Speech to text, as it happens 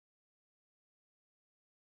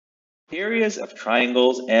Areas of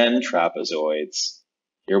triangles and trapezoids.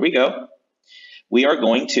 Here we go. We are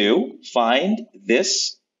going to find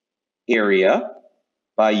this area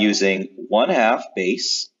by using 1/2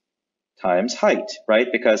 base times height, right?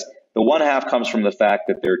 Because the 1/2 comes from the fact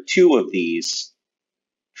that there are two of these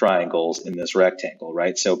triangles in this rectangle,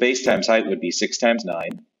 right? So base times height would be 6 times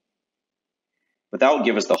 9, but that would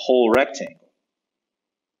give us the whole rectangle.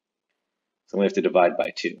 So we have to divide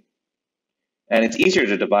by 2. And it's easier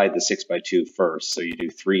to divide the 6 by 2 first, so you do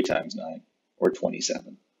 3 times 9, or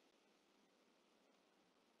 27.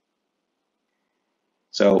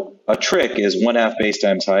 So a trick is 1/2 base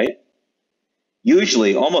times height.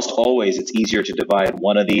 Usually, almost always, it's easier to divide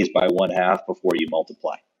one of these by 1/2 before you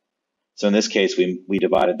multiply. So in this case, we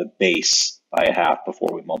divided the base by 1/2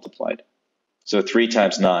 before we multiplied. So 3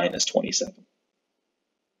 times 9 is 27.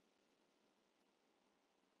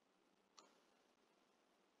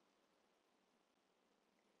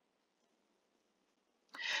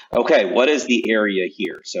 Okay, what is the area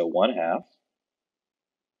here? So 1/2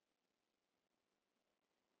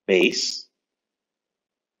 base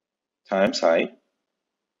times height.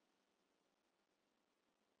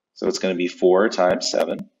 So it's going to be 4 times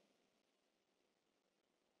 7,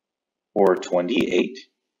 or 28.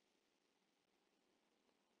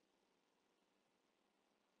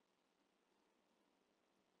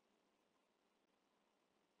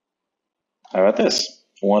 How about this?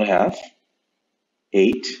 1/2,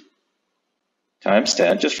 8 times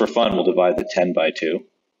 10. Just for fun, we'll divide the 10 by 2.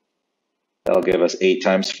 That'll give us 8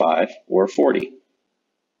 times 5, or 40.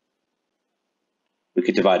 We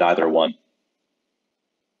could divide either one.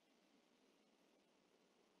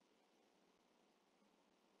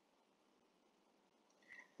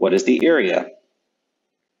 What is the area?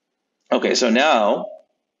 Okay, so now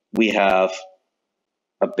we have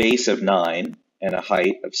a base of 9 and a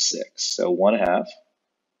height of 6. So 1/2,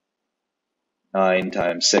 9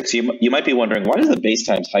 times 6. You might be wondering, why does the base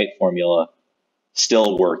times height formula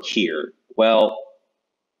still work here? Well,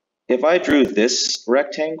 if I drew this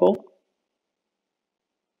rectangle,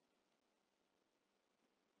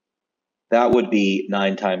 that would be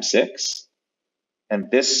 9 times 6. And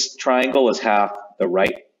this triangle is half the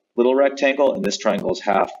right little rectangle, and this triangle is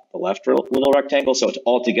half the left little rectangle. So it's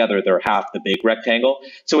all together, they're half the big rectangle.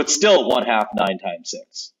 So it's still 1/2 9 times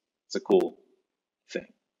 6. It's a cool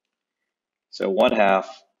thing. So 1/2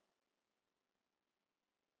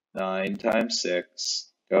 9 times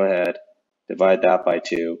 6. Go ahead, divide that by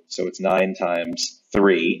 2. So it's 9 times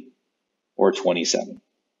 3, or 27.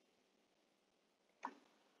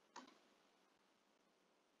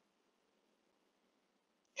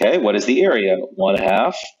 Okay, what is the area?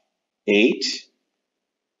 1/2, 8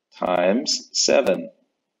 times 7,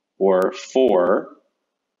 or 4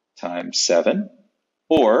 times 7,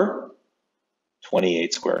 or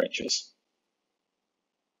 28 square inches.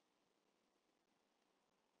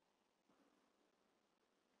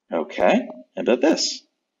 Okay, and about this?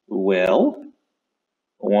 Well,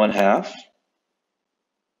 1/2,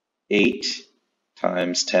 8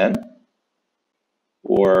 times 10,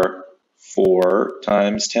 or 4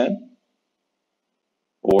 times 10,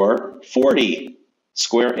 or 40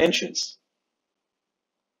 square inches.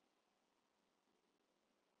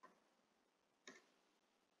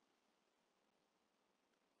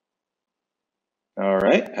 All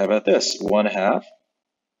right, how about this? 1/2,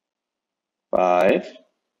 5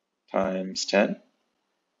 times 10,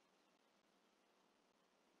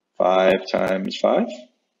 5 times 5,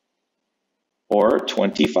 or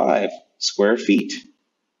 25 square feet.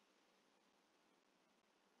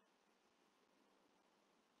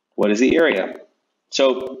 What is the area?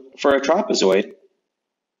 So for a trapezoid,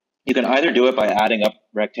 you can either do it by adding up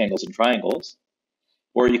rectangles and triangles,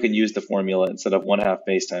 or you can use the formula. Instead of 1/2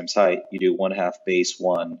 base times height, you do 1/2 base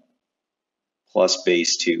 1 plus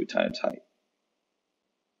base 2 times height.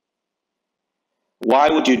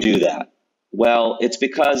 Why would you do that? Well, it's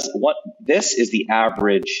because this is the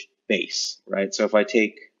average base, right? So if I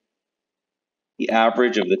take the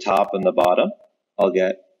average of the top and the bottom, I'll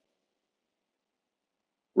get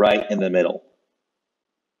right in the middle,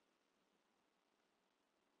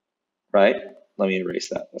 right? Let me erase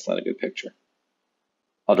that. That's not a good picture.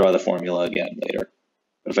 I'll draw the formula again later.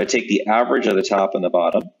 But if I take the average of the top and the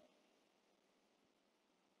bottom,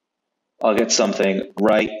 I'll get something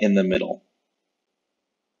right in the middle.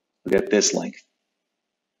 I'll get this length.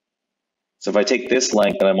 So if I take this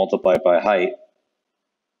length and I multiply it by height,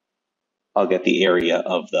 I'll get the area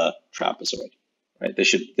of the trapezoid, right? This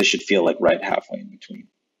should feel like right halfway in between,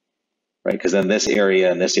 right? Because then this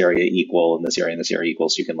area and this area equal, and this area and this area equal,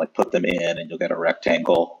 so you can like put them in and you'll get a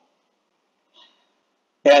rectangle.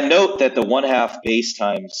 And note that the 1/2 base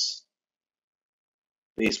times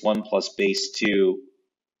base 1 plus base 2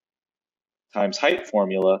 times height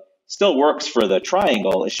formula still works for the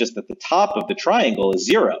triangle. It's just that the top of the triangle is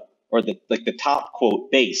 0, or the top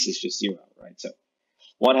quote base is just 0, right? So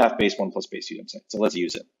 1/2 base 1 plus base 2 times height. So let's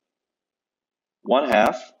use it.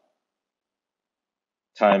 1/2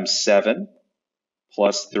 times 7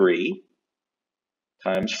 plus 3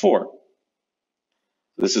 times 4.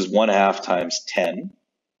 This is 1/2 times 10,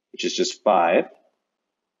 which is just 5,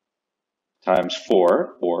 times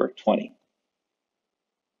 4, or 20.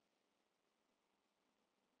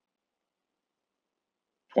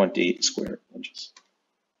 20 square inches.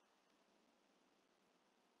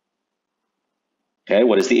 Okay,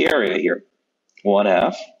 what is the area here?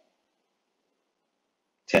 1/2,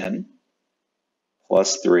 10,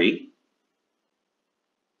 plus 3,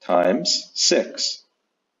 times 6.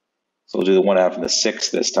 So we'll do the 1/2 and the 6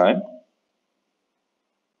 this time.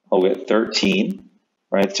 I'll get 13,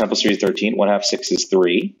 right? 10 plus 3 is 13. 1/2, 6 is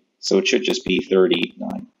 3. So it should just be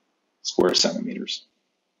 39 square centimeters.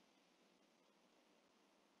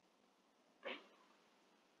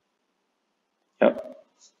 Yep.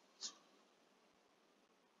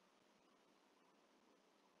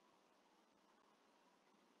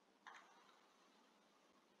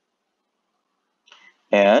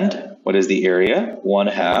 And what is the area?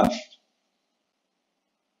 1/2,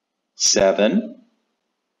 7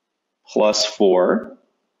 plus 4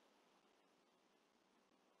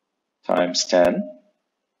 times 10.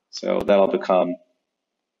 So that'll become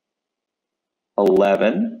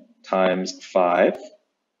 11 times 5,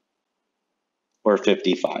 or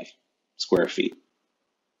 55 square feet.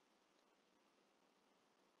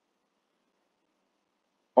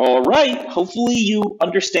 All right, hopefully you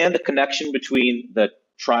understand the connection between the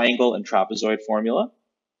triangle and trapezoid formula.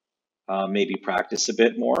 Maybe practice a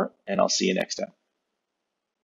bit more, and I'll see you next time.